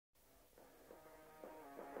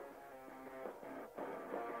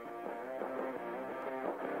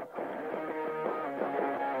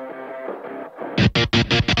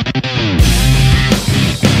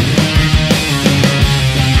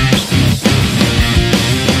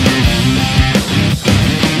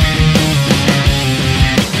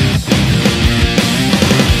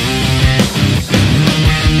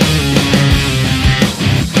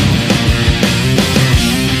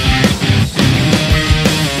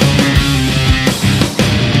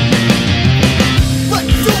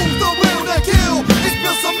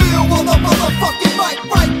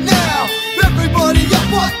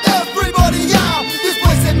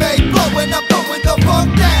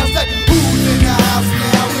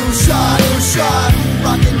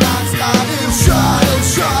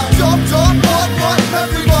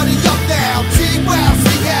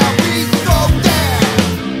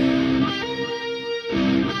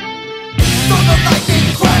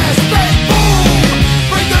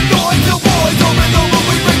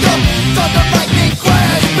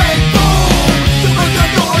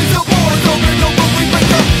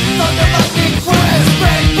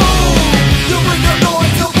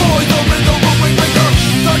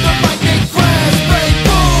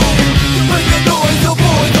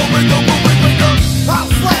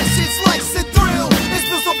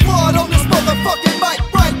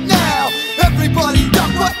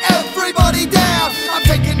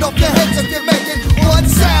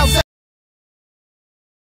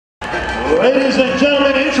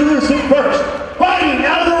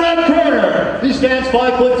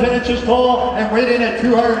5 foot 10 inches tall and weighed in at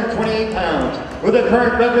 228 pounds. With a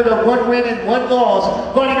current record of 1 win and 1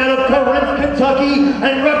 loss, fighting out of Clore, Kentucky,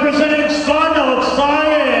 and representing Son of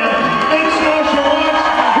Siam, mixed martial arts,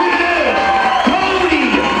 he is Cody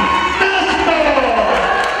Miskell.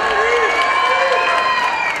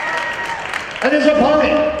 And his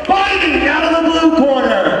opponent, fighting out of the blue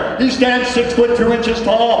corner, he stands 6 foot 2 inches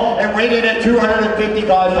tall and weighed in at 255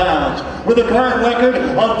 pounds. With a current record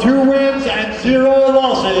of 2 wins and 0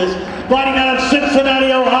 losses, fighting out of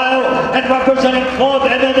Cincinnati, Ohio, and representing Club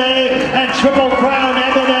MMA and Triple Crown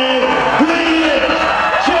MMA, he is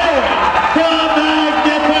the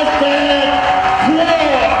magnificent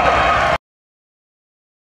Clore.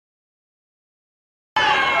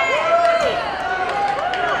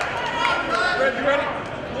 You ready?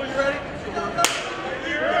 Are you ready?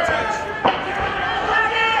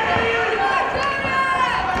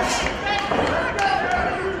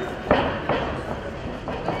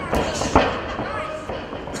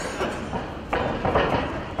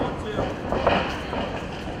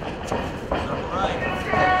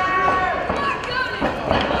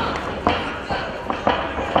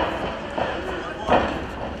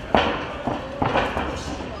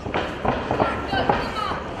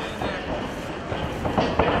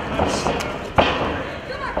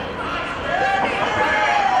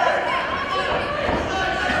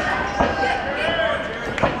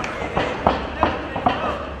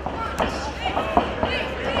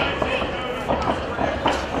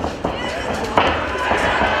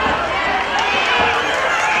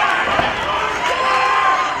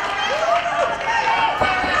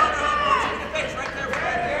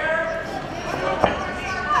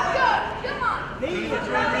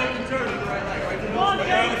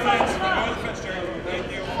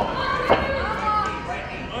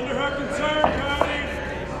 Under her concern, Cody.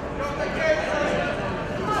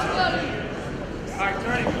 All right,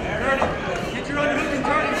 turning. Get your underhook and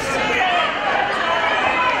turning.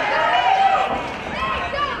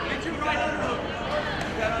 Get your right underhook.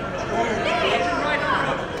 Get your right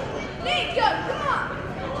underhook. Nico, come on.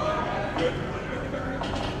 Good.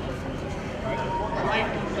 Right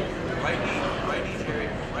knee, Terry.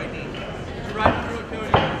 Right knee. Get your right underhook,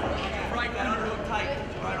 Cody. Right, that underhook tight.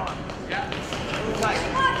 Right on. Yeah. Tight.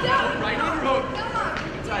 Right underhook.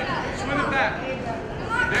 Tight. Swim it back.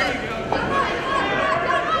 There you go.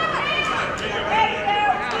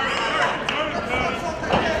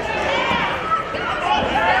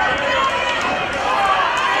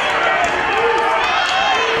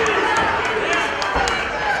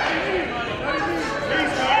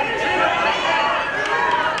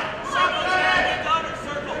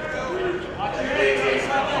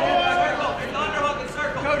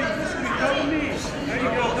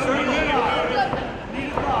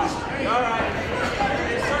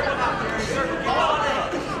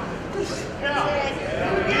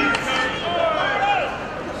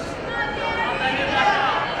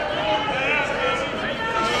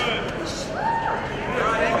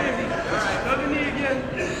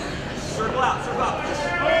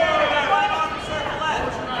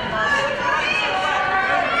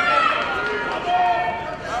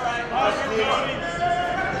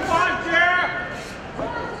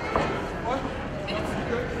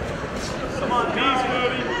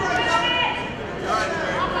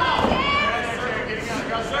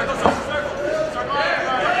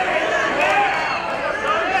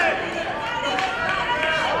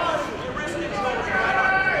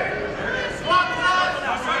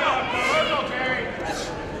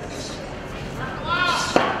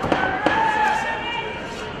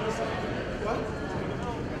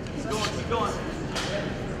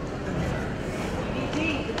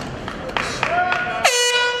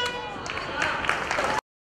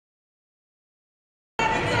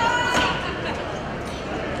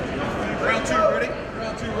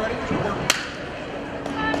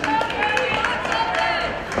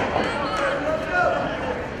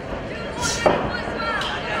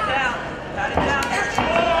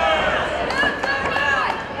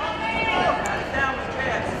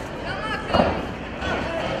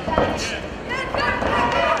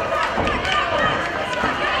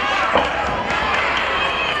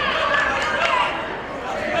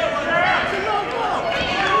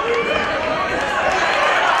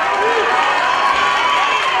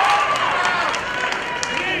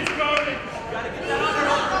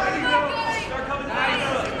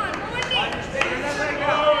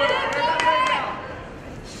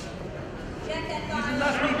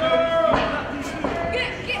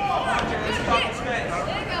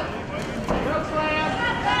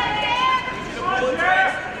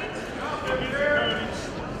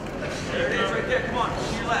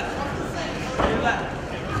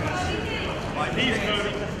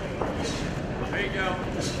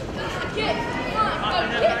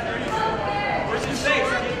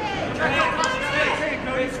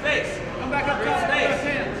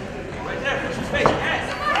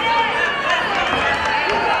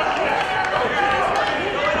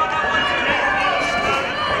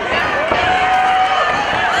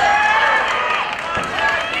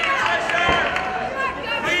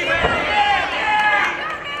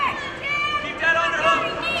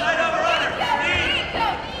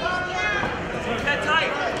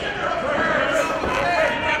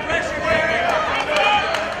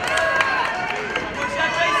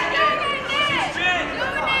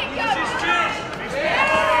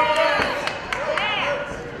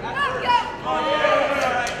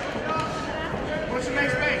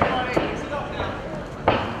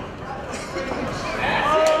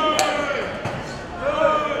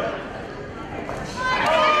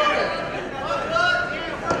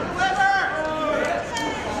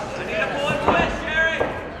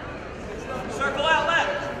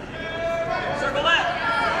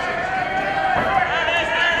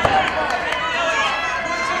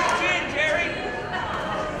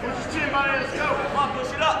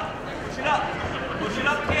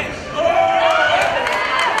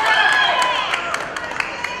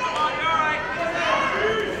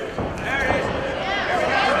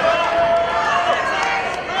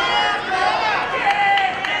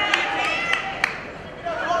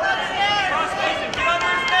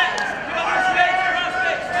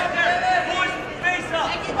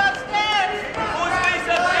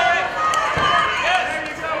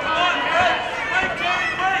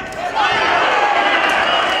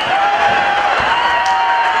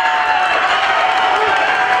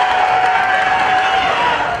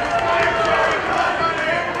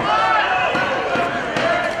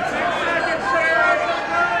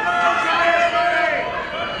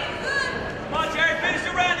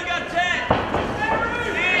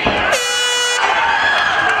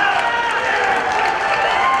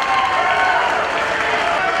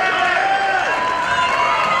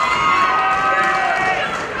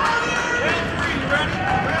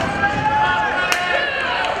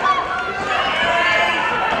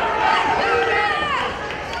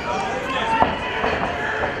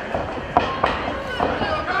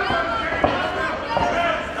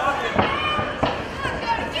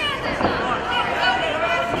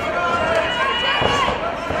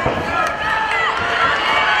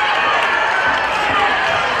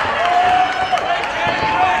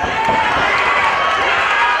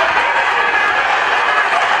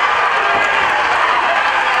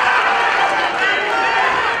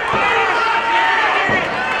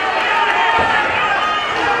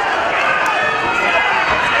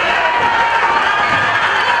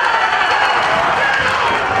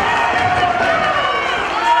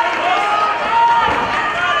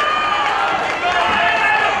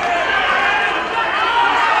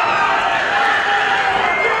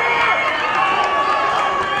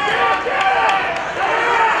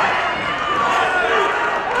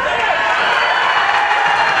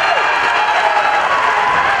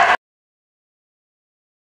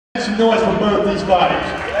 noise for both these fighters.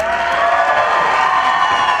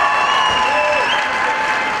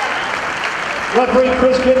 Referee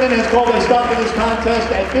Chris Kidman has called a stop to this contest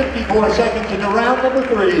at 54 seconds into round number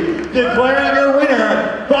 3, declaring your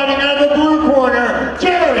winner, fighting out of the blue corner,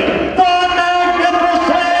 Jerry the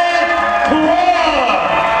Magnificent Clore.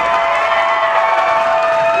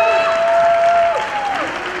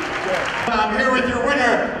 I'm here with your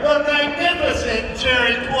winner, the Magnificent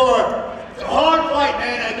Jerry Clore. It's a hard fight,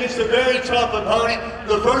 man, against a very tough opponent.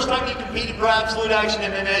 The first time you competed for Absolute Action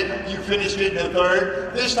MMA, you finished it in the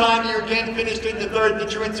 3rd. This time you again finished it in the 3rd.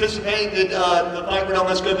 Did you anticipate that the fight would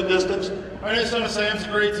almost go the distance? I just want to say it's a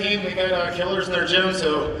great team. We got killers in their gym,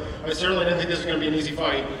 so I certainly didn't think this was going to be an easy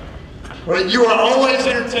fight. Well, you are always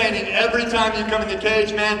entertaining every time you come in the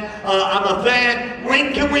cage, man. I'm a fan.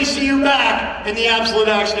 When can we see you back in the Absolute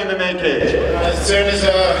Action MMA cage? As soon as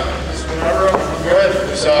whenever I'm good,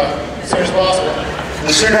 as soon as possible. The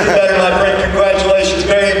sooner the better, my friend. Congratulations.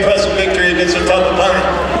 Very impressive victory against a tough opponent.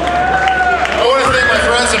 I want to thank my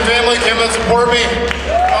friends and family came to support me.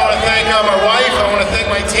 I want to thank my wife. I want to thank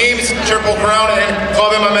my teams, Triple Crown and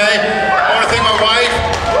Club MMA. I want to thank my wife.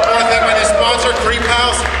 I want to thank my new sponsor, Creep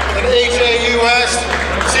House and HAUS.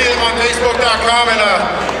 See them on Facebook.com. And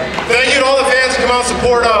thank you to all the fans who come out and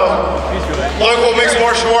support local mixed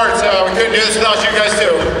martial arts. We couldn't do this without you guys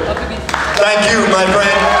too. Thank you, my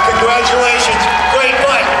friend.